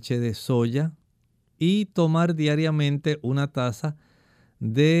preparar leche de soya y tomar diariamente una taza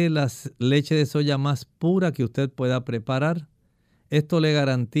de la leche de soya más pura que usted pueda preparar. Esto le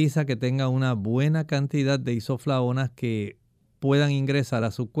garantiza que tenga una buena cantidad de isoflavonas que puedan ingresar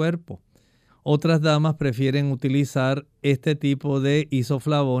a su cuerpo. Otras damas prefieren utilizar este tipo de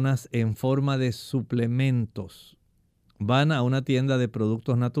isoflavonas en forma de suplementos. Van a una tienda de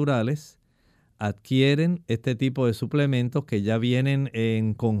productos naturales, adquieren este tipo de suplementos que ya vienen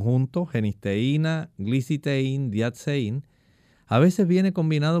en conjunto, genisteína, gliciteín, diaceín. A veces viene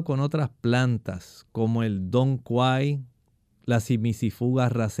combinado con otras plantas como el Dong Quai, la Simicifuga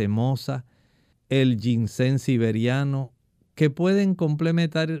racemosa, el ginseng siberiano, que pueden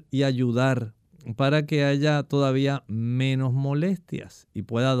complementar y ayudar para que haya todavía menos molestias y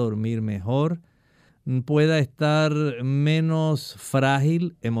pueda dormir mejor, pueda estar menos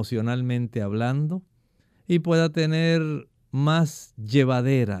frágil emocionalmente hablando y pueda tener más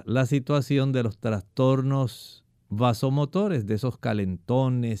llevadera la situación de los trastornos vasomotores, de esos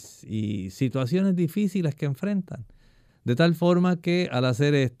calentones y situaciones difíciles que enfrentan. De tal forma que al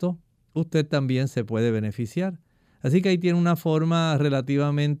hacer esto, usted también se puede beneficiar. Así que ahí tiene una forma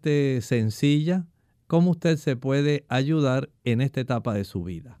relativamente sencilla cómo usted se puede ayudar en esta etapa de su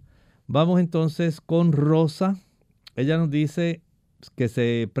vida. Vamos entonces con Rosa. Ella nos dice que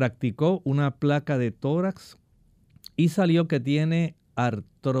se practicó una placa de tórax y salió que tiene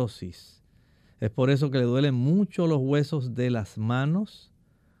artrosis. Es por eso que le duelen mucho los huesos de las manos.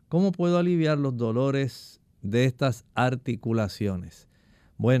 ¿Cómo puedo aliviar los dolores de estas articulaciones?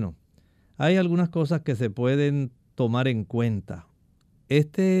 Bueno, hay algunas cosas que se pueden tomar en cuenta.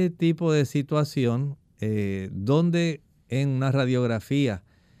 Este tipo de situación, donde en una radiografía,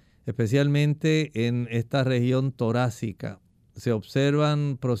 especialmente en esta región torácica, se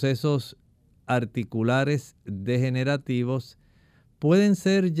observan procesos articulares degenerativos, pueden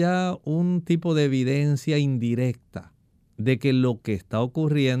ser ya un tipo de evidencia indirecta de que lo que está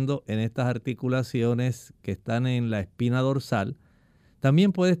ocurriendo en estas articulaciones que están en la espina dorsal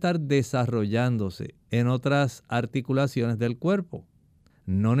también puede estar desarrollándose en otras articulaciones del cuerpo.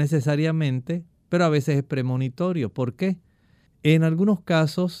 No necesariamente, pero a veces es premonitorio. ¿Por qué? En algunos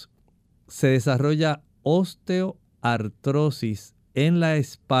casos se desarrolla osteoartrosis en la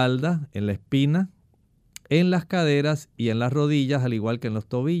espalda, en la espina, en las caderas y en las rodillas, al igual que en los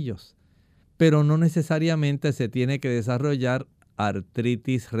tobillos. Pero no necesariamente se tiene que desarrollar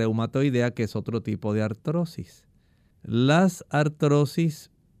artritis reumatoidea, que es otro tipo de artrosis. Las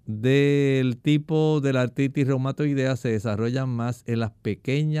artrosis del tipo de la artritis reumatoidea se desarrollan más en las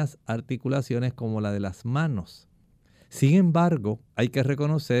pequeñas articulaciones como la de las manos. Sin embargo, hay que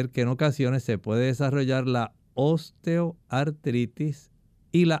reconocer que en ocasiones se puede desarrollar la osteoartritis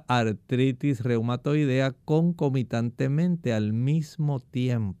y la artritis reumatoidea concomitantemente al mismo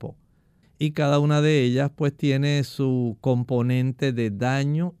tiempo. Y cada una de ellas pues tiene su componente de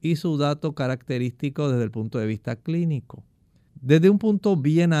daño y su dato característico desde el punto de vista clínico. Desde un punto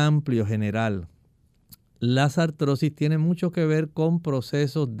bien amplio general, las artrosis tienen mucho que ver con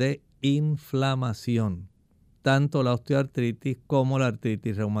procesos de inflamación, tanto la osteoartritis como la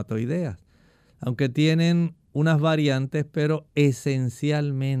artritis reumatoidea, aunque tienen unas variantes, pero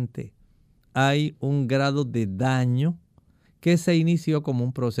esencialmente hay un grado de daño que se inició como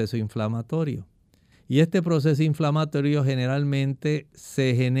un proceso inflamatorio. Y este proceso inflamatorio generalmente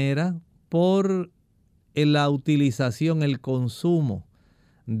se genera por la utilización, el consumo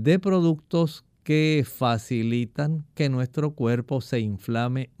de productos que facilitan que nuestro cuerpo se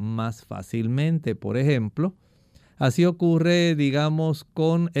inflame más fácilmente. Por ejemplo, así ocurre, digamos,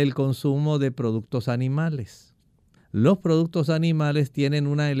 con el consumo de productos animales. Los productos animales tienen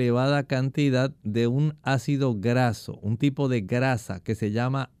una elevada cantidad de un ácido graso, un tipo de grasa que se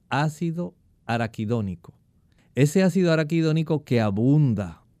llama ácido araquidónico. Ese ácido araquidónico que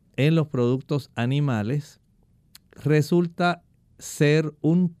abunda en los productos animales resulta ser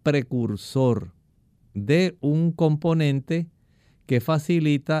un precursor de un componente que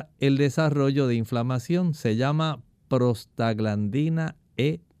facilita el desarrollo de inflamación. Se llama prostaglandina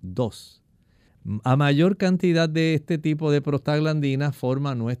E2. A mayor cantidad de este tipo de prostaglandina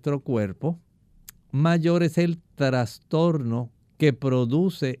forma nuestro cuerpo, mayor es el trastorno que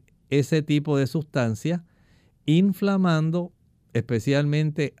produce ese tipo de sustancia, inflamando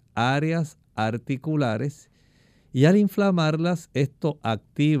especialmente áreas articulares, y al inflamarlas esto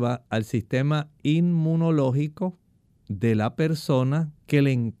activa al sistema inmunológico de la persona, que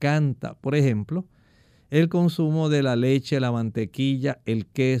le encanta, por ejemplo, el consumo de la leche, la mantequilla, el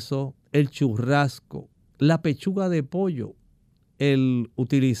queso, el churrasco, la pechuga de pollo, el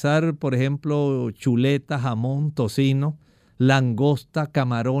utilizar, por ejemplo, chuleta, jamón, tocino, langosta,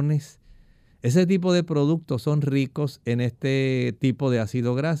 camarones. Ese tipo de productos son ricos en este tipo de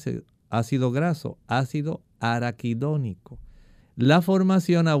ácido graso, ácido araquidónico. La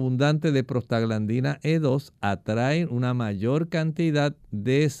formación abundante de prostaglandina E2 atrae una mayor cantidad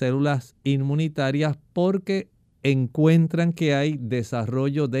de células inmunitarias porque encuentran que hay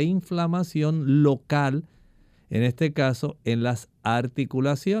desarrollo de inflamación local, en este caso en las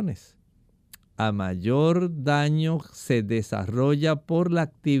articulaciones. A mayor daño se desarrolla por la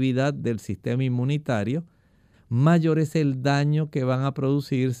actividad del sistema inmunitario, mayor es el daño que van a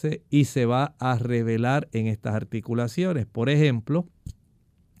producirse y se va a revelar en estas articulaciones. Por ejemplo,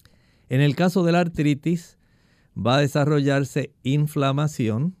 en el caso de la artritis, va a desarrollarse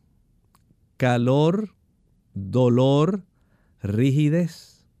inflamación, calor, dolor,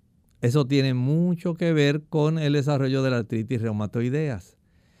 rigidez. Eso tiene mucho que ver con el desarrollo de la artritis reumatoideas.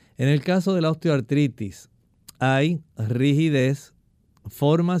 En el caso de la osteoartritis, hay rigidez,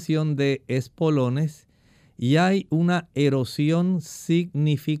 formación de espolones y hay una erosión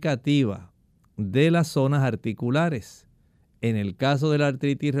significativa de las zonas articulares. En el caso de la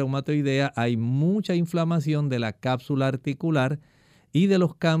artritis reumatoidea hay mucha inflamación de la cápsula articular y de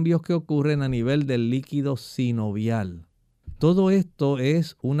los cambios que ocurren a nivel del líquido sinovial. Todo esto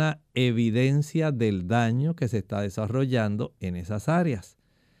es una evidencia del daño que se está desarrollando en esas áreas,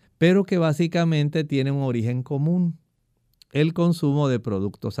 pero que básicamente tiene un origen común: el consumo de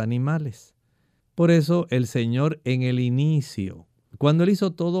productos animales. Por eso el Señor en el inicio, cuando Él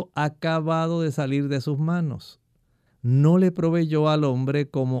hizo todo acabado de salir de sus manos, no le proveyó al hombre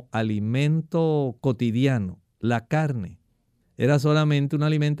como alimento cotidiano la carne. Era solamente una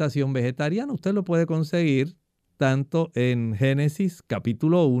alimentación vegetariana. Usted lo puede conseguir tanto en Génesis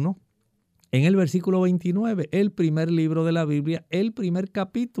capítulo 1, en el versículo 29, el primer libro de la Biblia, el primer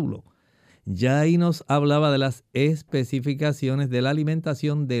capítulo. Ya ahí nos hablaba de las especificaciones de la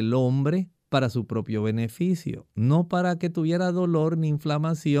alimentación del hombre para su propio beneficio, no para que tuviera dolor, ni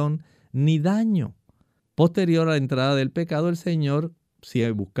inflamación, ni daño. Posterior a la entrada del pecado, el Señor, si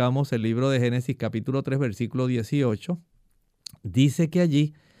buscamos el libro de Génesis capítulo 3, versículo 18, dice que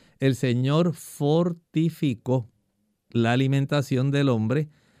allí el Señor fortificó la alimentación del hombre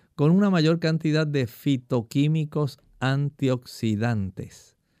con una mayor cantidad de fitoquímicos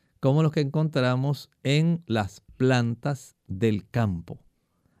antioxidantes, como los que encontramos en las plantas del campo.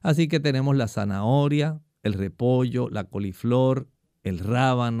 Así que tenemos la zanahoria, el repollo, la coliflor, el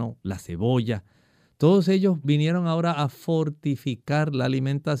rábano, la cebolla. Todos ellos vinieron ahora a fortificar la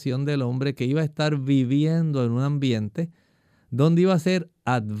alimentación del hombre, que iba a estar viviendo en un ambiente donde iba a ser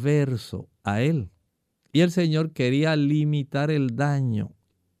adverso a él. Y el Señor quería limitar el daño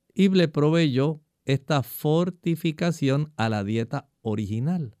y le proveyó esta fortificación a la dieta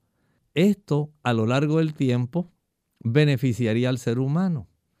original. Esto, a lo largo del tiempo, beneficiaría al ser humano.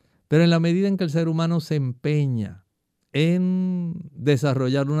 Pero en la medida en que el ser humano se empeña en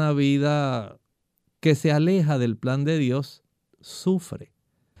desarrollar una vida que se aleja del plan de Dios, sufre.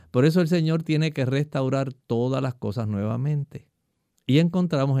 Por eso el Señor tiene que restaurar todas las cosas nuevamente. Y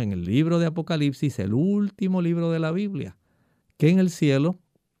encontramos en el libro de Apocalipsis, el último libro de la Biblia, que en el cielo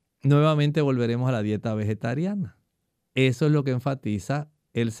nuevamente volveremos a la dieta vegetariana. Eso es lo que enfatiza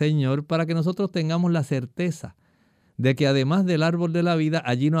el Señor, para que nosotros tengamos la certeza de que además del árbol de la vida,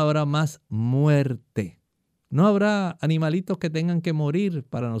 allí no habrá más muerte. No habrá animalitos que tengan que morir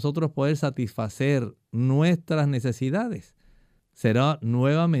para nosotros poder satisfacer nuestras necesidades. Será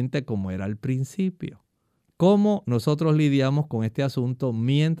nuevamente como era al principio. ¿Cómo nosotros lidiamos con este asunto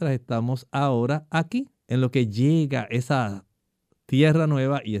mientras estamos ahora aquí, en lo que llega esa tierra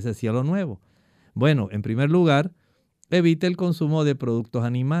nueva y ese cielo nuevo? Bueno, en primer lugar, evite el consumo de productos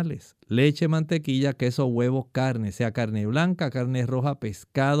animales: leche, mantequilla, queso, huevo, carne, sea carne blanca, carne roja,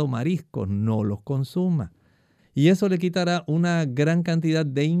 pescado, mariscos, no los consuma. Y eso le quitará una gran cantidad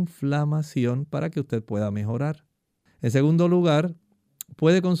de inflamación para que usted pueda mejorar. En segundo lugar,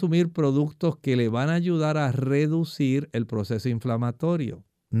 puede consumir productos que le van a ayudar a reducir el proceso inflamatorio.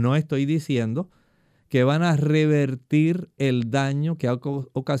 No estoy diciendo que van a revertir el daño que ha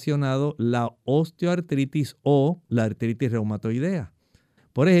ocasionado la osteoartritis o la artritis reumatoidea.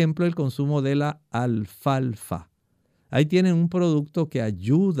 Por ejemplo, el consumo de la alfalfa. Ahí tienen un producto que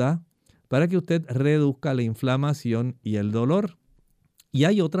ayuda para que usted reduzca la inflamación y el dolor. Y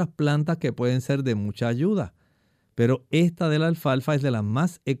hay otras plantas que pueden ser de mucha ayuda, pero esta de la alfalfa es de las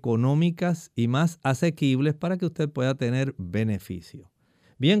más económicas y más asequibles para que usted pueda tener beneficio.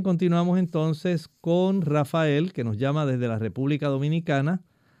 Bien, continuamos entonces con Rafael, que nos llama desde la República Dominicana.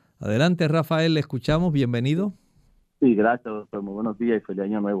 Adelante, Rafael, le escuchamos. Bienvenido. Sí, gracias, doctor. Muy buenos días y feliz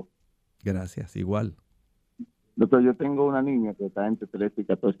año nuevo. Gracias, igual. Doctor, yo tengo una niña que está entre 13 y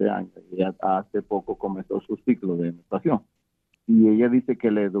 14 años y ella hace poco comenzó su ciclo de menstruación. Y ella dice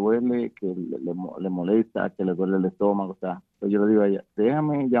que le duele, que le molesta, que le duele el estómago. O sea, pues yo le digo a ella,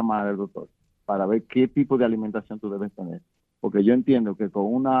 déjame llamar al doctor para ver qué tipo de alimentación tú debes tener. Porque yo entiendo que con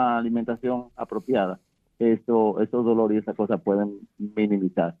una alimentación apropiada, esos dolores y esas cosas pueden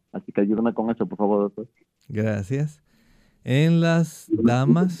minimizar. Así que ayúdame con eso, por favor, doctor. Gracias. En las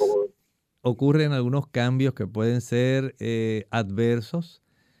damas ocurren algunos cambios que pueden ser adversos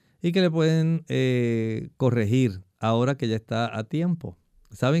y que le pueden corregir ahora que ya está a tiempo.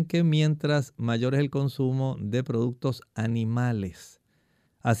 Saben que mientras mayor es el consumo de productos animales,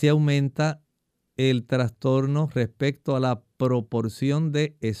 así aumenta el trastorno respecto a la proporción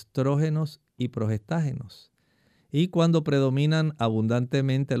de estrógenos y progestágenos. Y cuando predominan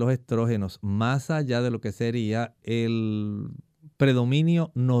abundantemente los estrógenos, más allá de lo que sería el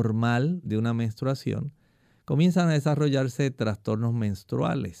predominio normal de una menstruación, comienzan a desarrollarse trastornos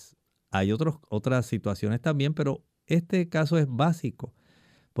menstruales. Hay otras situaciones también, pero este caso es básico.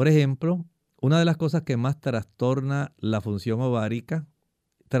 Por ejemplo, una de las cosas que más trastorna la función ovárica,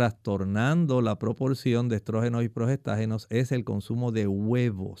 trastornando la proporción de estrógenos y progestágenos, es el consumo de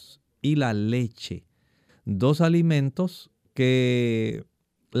huevos y la leche. Dos alimentos que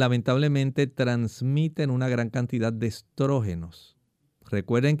lamentablemente transmiten una gran cantidad de estrógenos.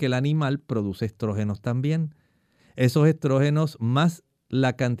 Recuerden que el animal produce estrógenos también. Esos estrógenos más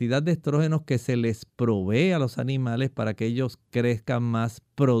la cantidad de estrógenos que se les provee a los animales para que ellos crezcan más,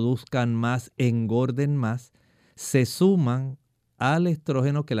 produzcan más, engorden más, se suman al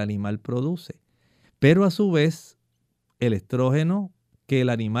estrógeno que el animal produce. Pero a su vez, el estrógeno que el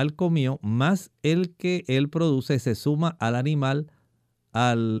animal comió más el que él produce se suma al animal,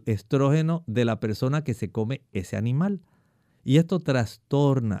 al estrógeno de la persona que se come ese animal. Y esto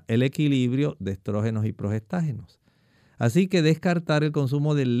trastorna el equilibrio de estrógenos y progestágenos. Así que descartar el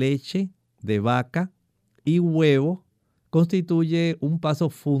consumo de leche de vaca y huevo constituye un paso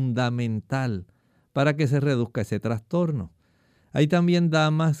fundamental para que se reduzca ese trastorno. Hay también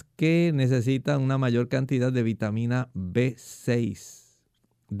damas que necesitan una mayor cantidad de vitamina B6,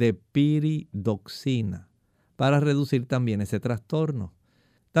 de piridoxina, para reducir también ese trastorno.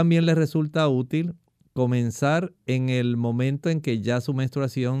 También les resulta útil comenzar en el momento en que ya su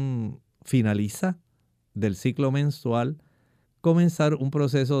menstruación finaliza del ciclo menstrual, comenzar un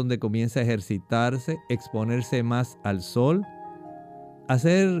proceso donde comience a ejercitarse, exponerse más al sol,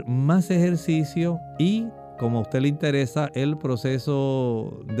 hacer más ejercicio y, como a usted le interesa el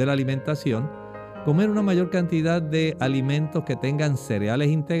proceso de la alimentación, comer una mayor cantidad de alimentos que tengan cereales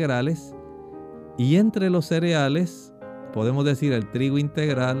integrales, y entre los cereales podemos decir el trigo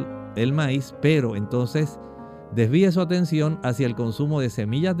integral, el maíz, pero entonces desvíe su atención hacia el consumo de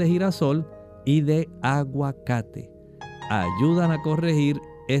semillas de girasol y de aguacate. Ayudan a corregir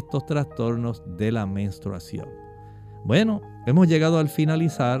estos trastornos de la menstruación. Bueno, hemos llegado al final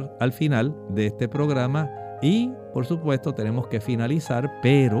de este programa y por supuesto tenemos que finalizar,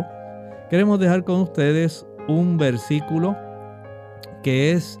 pero queremos dejar con ustedes un versículo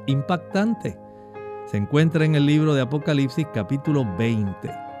que es impactante. Se encuentra en el libro de Apocalipsis capítulo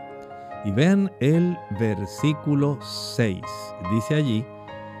 20 y vean el versículo 6. Dice allí: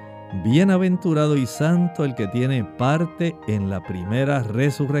 bienaventurado y santo el que tiene parte en la primera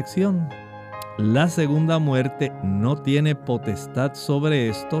resurrección. La segunda muerte no tiene potestad sobre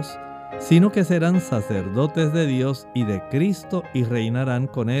estos, sino que serán sacerdotes de Dios y de Cristo y reinarán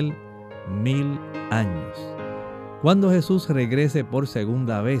con él 1000 años. Cuando Jesús regrese por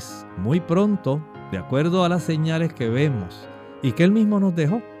segunda vez, muy pronto, de acuerdo a las señales que vemos y que él mismo nos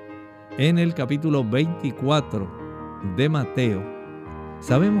dejó en el capítulo 24 de Mateo,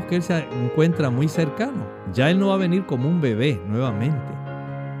 sabemos que él se encuentra muy cercano. Ya él no va a venir como un bebé nuevamente.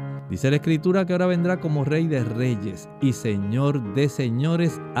 Dice la Escritura que ahora vendrá como Rey de Reyes y Señor de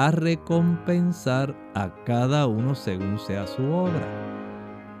Señores a recompensar a cada uno según sea su obra.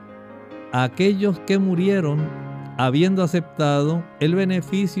 Aquellos que murieron habiendo aceptado el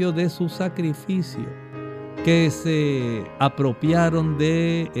beneficio de su sacrificio, que se apropiaron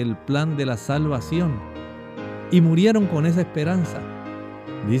del plan de la salvación y murieron con esa esperanza.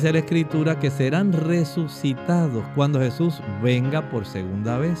 Dice la Escritura que serán resucitados cuando Jesús venga por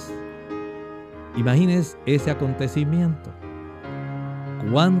segunda vez. Imagínense ese acontecimiento.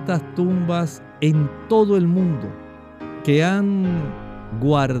 ¿Cuántas tumbas en todo el mundo que han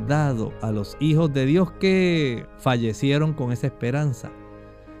guardado a los hijos de Dios que fallecieron con esa esperanza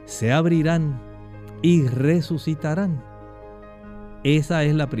se abrirán y resucitarán? Esa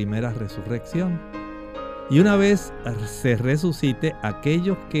es la primera resurrección. Y una vez se resucite,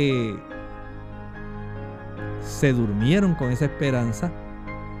 aquellos que se durmieron con esa esperanza,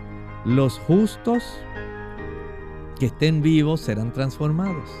 los justos que estén vivos serán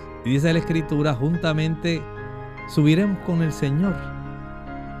transformados. Y dice la Escritura, juntamente subiremos con el Señor.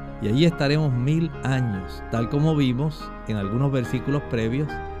 Y allí estaremos 1000 años, tal como vimos en algunos versículos previos,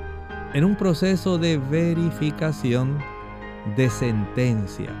 en un proceso de verificación de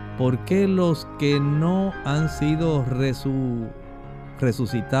sentencia. ¿Por qué los que no han sido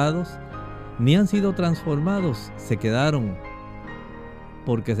resucitados ni han sido transformados se quedaron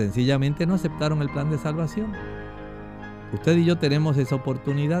porque sencillamente no aceptaron el plan de salvación. Usted y yo tenemos esa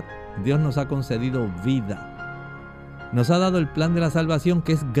oportunidad. Dios nos ha concedido vida. Nos ha dado el plan de la salvación,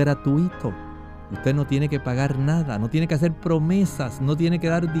 que es gratuito. Usted no tiene que pagar nada, no tiene que hacer promesas, no tiene que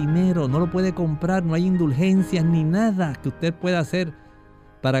dar dinero, no lo puede comprar, no hay indulgencias ni nada que usted pueda hacer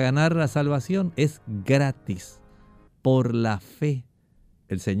para ganar la salvación. Es gratis, por la fe.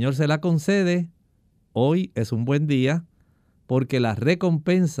 El Señor se la concede. Hoy es un buen día, porque la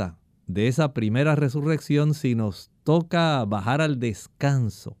recompensa de esa primera resurrección, si nos toca bajar al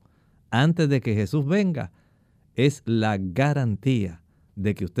descanso antes de que Jesús venga, es la garantía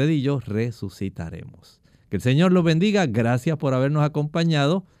de que usted y yo resucitaremos. Que el Señor los bendiga. Gracias por habernos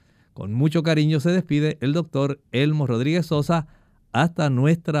acompañado. Con mucho cariño se despide el doctor Elmo Rodriguez Sosa. Hasta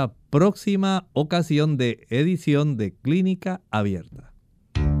nuestra próxima ocasión de edición de Clínica Abierta.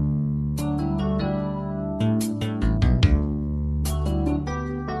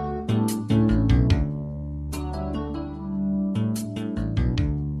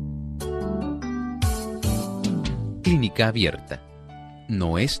 Clínica Abierta.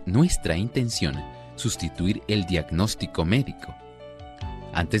 No es nuestra intención sustituir el diagnóstico médico.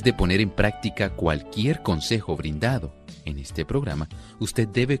 Antes de poner en práctica cualquier consejo brindado en este programa, usted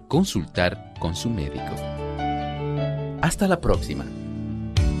debe consultar con su médico. Hasta la próxima.